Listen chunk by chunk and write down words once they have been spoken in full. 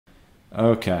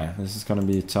Okay, this is gonna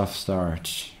be a tough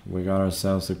start. We got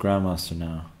ourselves a Grandmaster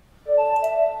now.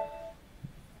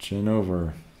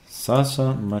 Genover.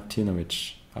 Sasha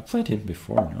Martinovic. I played him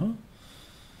before, no?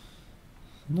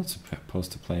 I'm not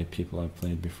supposed to play people I've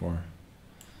played before.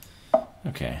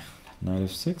 Okay, knight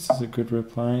f6 is a good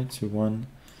reply to 1.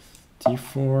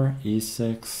 d4,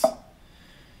 e6,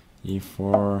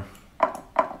 e4,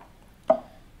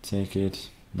 take it,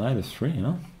 knight f3,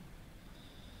 huh?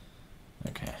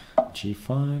 Okay,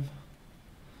 g5.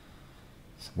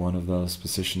 It's one of those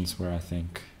positions where I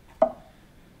think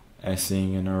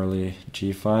essing an early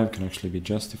g5 can actually be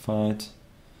justified.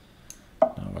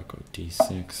 Now I go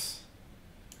d6.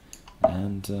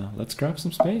 And let's grab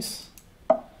some space.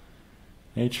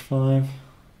 h5.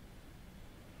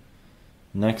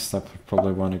 Next I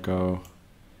probably want to go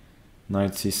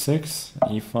knight c6,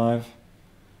 e5.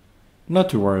 Not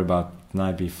too worried about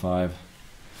knight b5.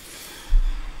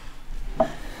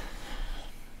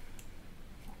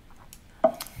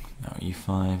 Now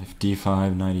e5, if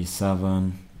d5, knight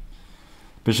e7.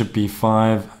 Bishop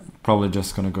b5, probably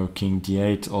just gonna go king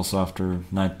d8. Also after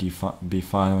knight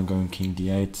b5 I'm going king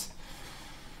d8.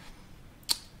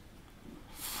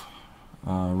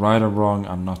 Right or wrong,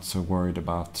 I'm not so worried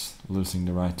about losing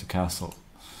the right to castle,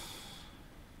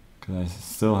 because I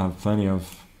still have plenty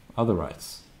of other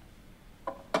rights.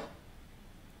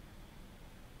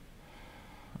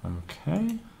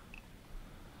 Okay.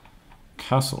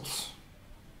 Castles.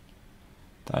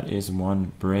 That is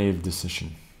one brave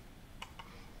decision.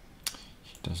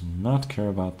 He does not care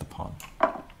about the pawn.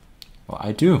 Well,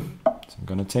 I do, so I'm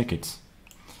gonna take it.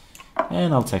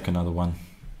 And I'll take another one.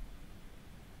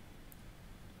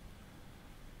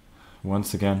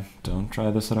 Once again, don't try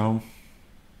this at home.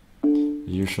 The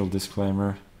usual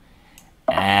disclaimer.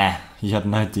 He had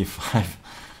knight d5.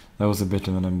 That was a bit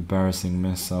of an embarrassing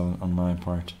miss on my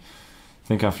part. I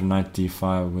think after knight d5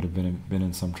 I would have been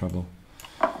in some trouble.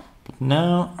 But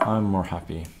now I'm more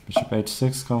happy. Bishop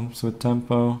h6 comes with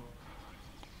tempo.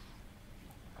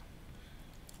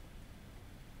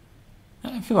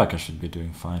 I feel like I should be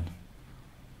doing fine.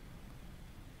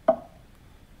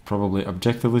 Probably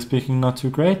objectively speaking not too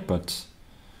great, but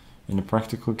in a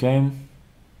practical game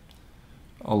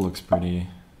all looks pretty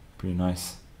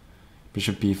nice.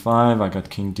 Bishop b5, I got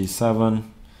king d7,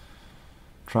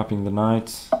 trapping the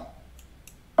knight.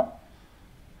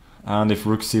 And if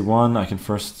rook c1, I can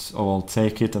first of all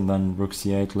take it and then rook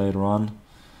c8 later on.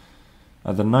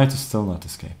 The knight is still not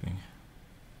escaping.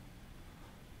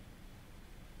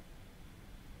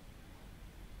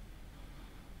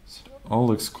 So it all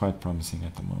looks quite promising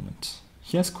at the moment.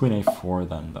 He has queen a4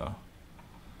 then though.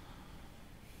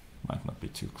 Might not be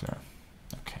too clear.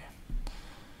 Okay.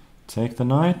 Take the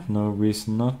knight, no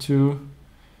reason not to.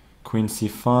 Queen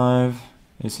c5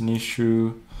 is an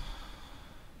issue.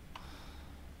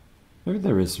 Maybe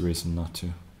there is a reason not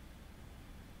to.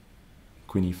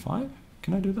 Queen e5?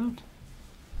 Can I do that?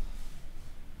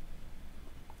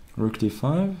 Rook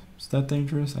d5? Is that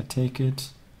dangerous? I take it.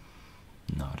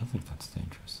 No, I don't think that's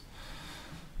dangerous.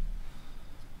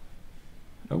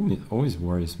 It always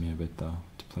worries me a bit though,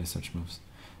 to play such moves.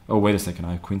 Oh, wait a second,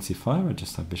 I have queen c5, I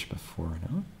just have bishop f4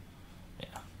 now?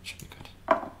 Yeah, should be good.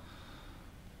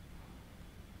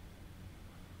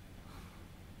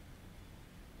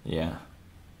 Yeah.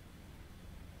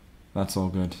 That's all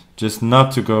good. Just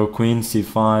not to go queen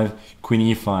c5,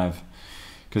 queen e5,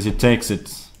 because he takes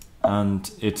it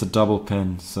and it's a double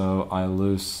pin, so I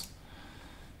lose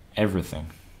everything.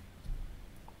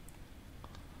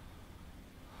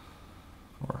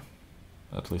 Or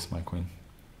at least my queen.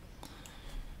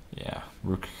 Yeah,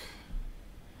 rook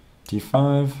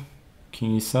d5,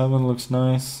 king e7 looks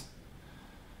nice.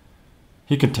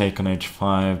 He could take on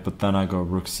h5, but then I go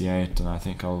rook c8 and I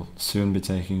think I'll soon be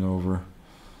taking over.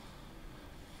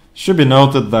 Should be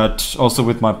noted that also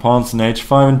with my pawns in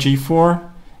h5 and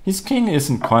g4, his king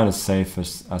isn't quite as safe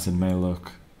as it may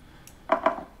look.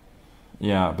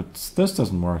 Yeah, but this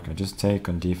doesn't work. I just take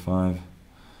on d5,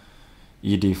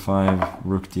 e d5,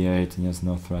 rook d8, and he has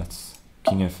no threats.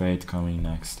 King f8 coming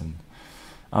next, and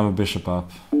I'm a bishop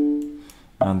up,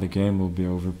 and the game will be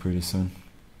over pretty soon.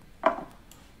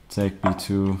 Take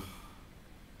b2.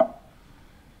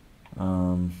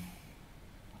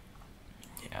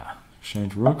 Yeah,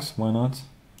 exchange rooks, why not?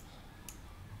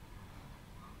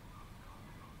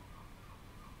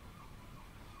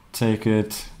 Take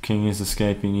it, king is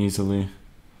escaping easily.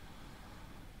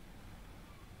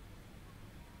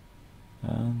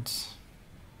 And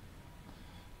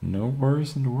no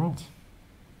worries in the world.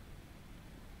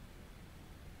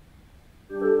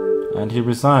 And he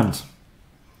resigned.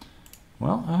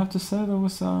 Well, I have to say that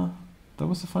was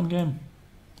a fun game.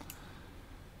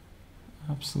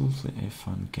 Absolutely a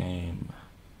fun game.